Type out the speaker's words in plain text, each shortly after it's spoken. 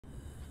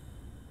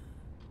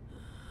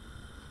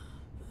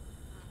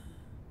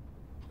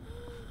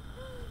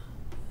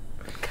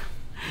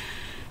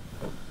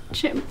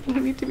Jim, you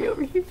need to be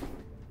over here.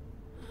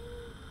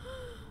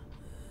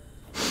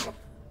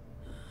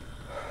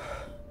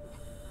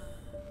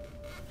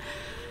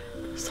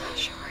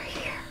 Sasha, we're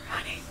here,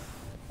 honey.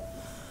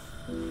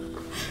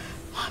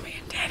 Mommy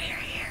and Daddy are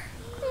here.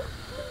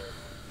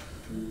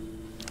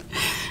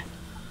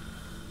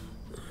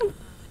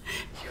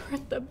 You're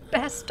the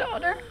best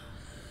daughter.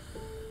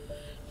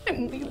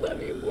 And we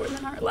love you more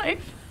than our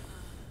life.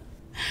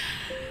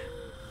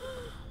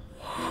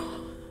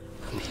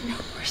 There'll be no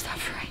more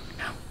suffering,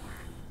 no more.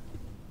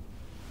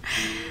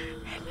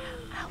 And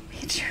I'll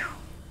meet you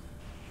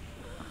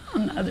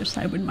on the other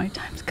side when my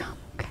time's come,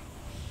 okay?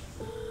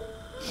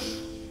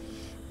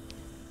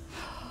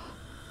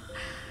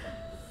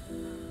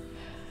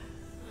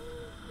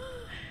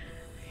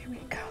 Here we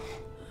go.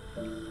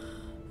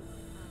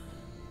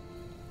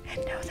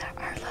 And know that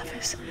our love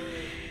is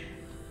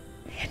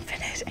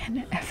infinite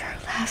and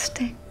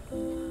everlasting.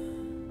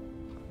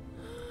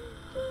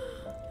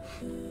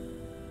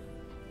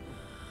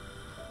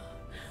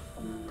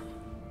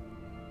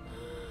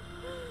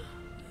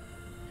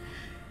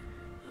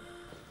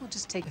 We'll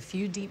just take a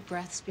few deep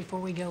breaths before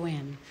we go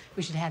in.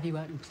 We should have you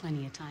out in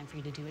plenty of time for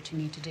you to do what you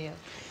need to do.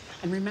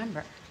 And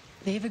remember,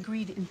 they've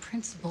agreed in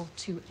principle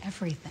to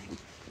everything.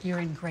 You're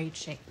in great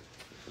shape.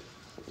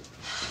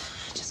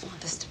 I just want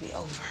this to be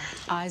over.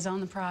 Eyes on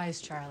the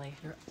prize, Charlie.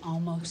 You're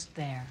almost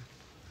there.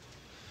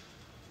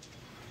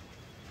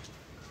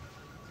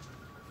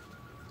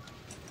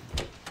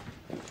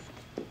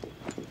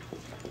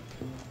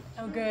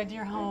 Oh, good,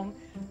 you're home.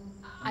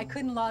 I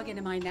couldn't log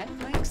into my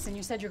Netflix, and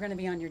you said you're going to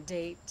be on your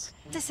date.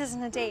 This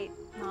isn't a date,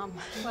 Mom.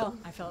 Well,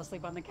 I fell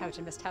asleep on the couch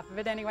and missed half of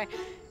it anyway.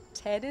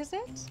 Ted, is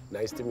it?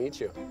 Nice to meet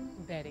you.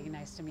 Betty,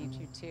 nice to meet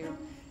you, too.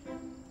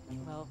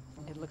 Well,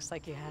 it looks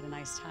like you had a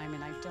nice time,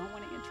 and I don't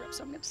want to interrupt,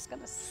 so I'm just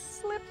going to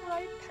slip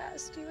right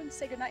past you and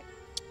say goodnight.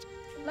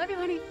 Love you,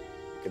 honey.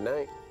 Good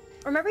night.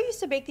 Remember you used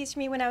to bake these for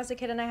me when I was a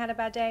kid and I had a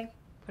bad day?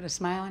 Put a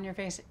smile on your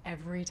face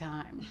every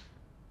time.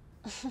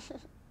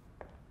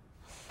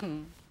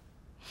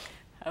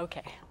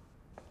 Okay,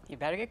 you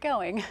better get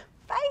going.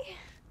 Bye.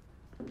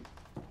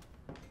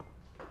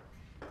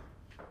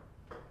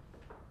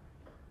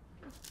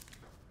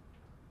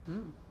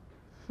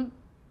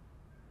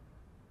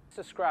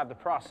 Describe the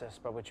process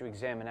by which you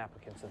examine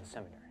applicants in the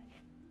seminary.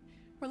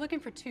 We're looking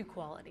for two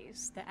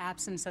qualities, the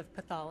absence of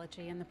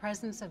pathology and the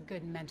presence of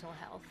good mental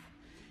health.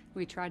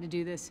 We try to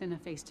do this in a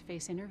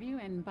face-to-face interview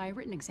and by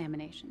written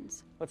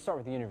examinations. Let's start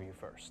with the interview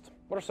first.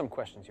 What are some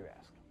questions you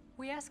ask?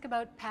 We ask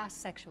about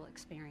past sexual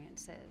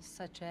experiences,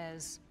 such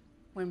as,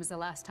 when was the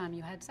last time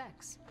you had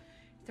sex?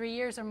 3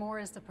 years or more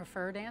is the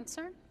preferred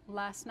answer.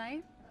 Last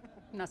night,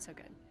 not so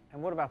good.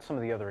 And what about some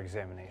of the other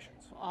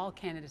examinations? All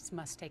candidates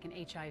must take an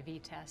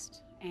HIV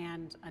test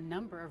and a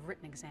number of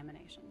written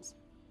examinations.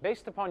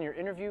 Based upon your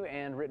interview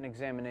and written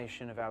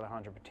examination of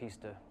Alejandra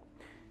Batista,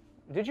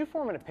 did you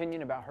form an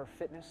opinion about her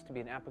fitness to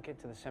be an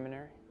applicant to the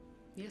seminary?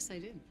 Yes, I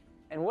did.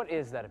 And what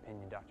is that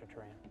opinion, Dr.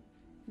 Turan?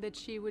 That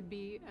she would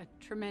be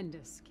a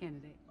tremendous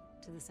candidate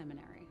to the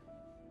seminary.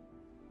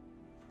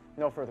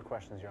 No further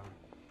questions, Your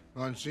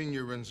Honor.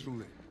 Monsignor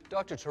Renzulli.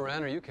 Dr.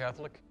 Turan, are you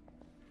Catholic?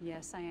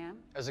 Yes, I am.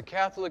 As a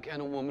Catholic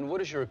and a woman,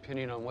 what is your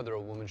opinion on whether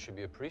a woman should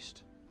be a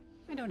priest?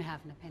 I don't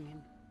have an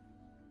opinion.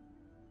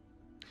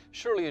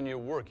 Surely in your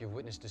work you've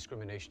witnessed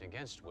discrimination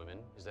against women.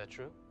 Is that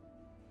true?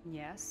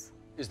 Yes,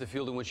 Is the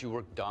field in which you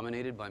work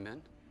dominated by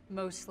men?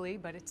 mostly,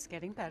 but it's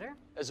getting better.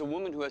 As a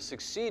woman who has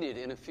succeeded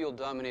in a field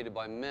dominated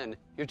by men,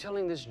 you're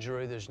telling this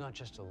jury there's not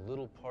just a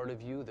little part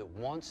of you that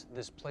wants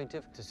this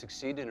plaintiff to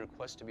succeed in her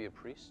quest to be a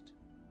priest?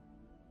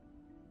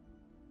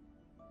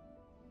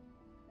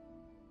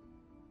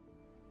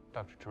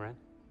 Dr. Turan?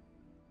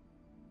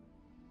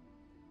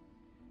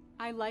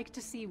 I like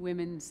to see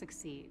women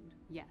succeed,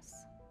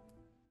 yes.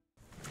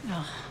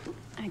 Oh,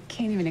 I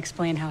can't even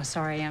explain how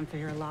sorry I am for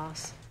your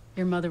loss.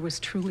 Your mother was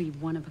truly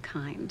one of a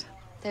kind.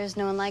 There's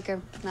no one like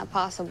her. Not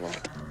possible.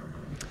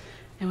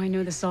 Now, I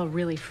know this is all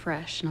really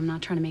fresh, and I'm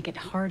not trying to make it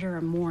harder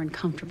or more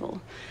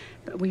uncomfortable,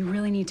 but we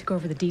really need to go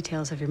over the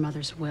details of your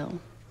mother's will.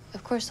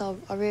 Of course, I'll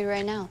read it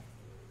right now.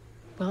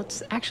 Well,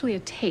 it's actually a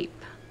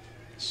tape.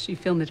 She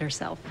filmed it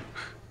herself.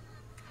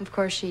 Of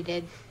course she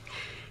did.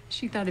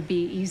 She thought it'd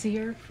be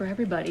easier for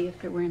everybody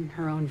if it were in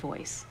her own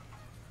voice.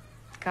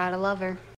 Gotta love her.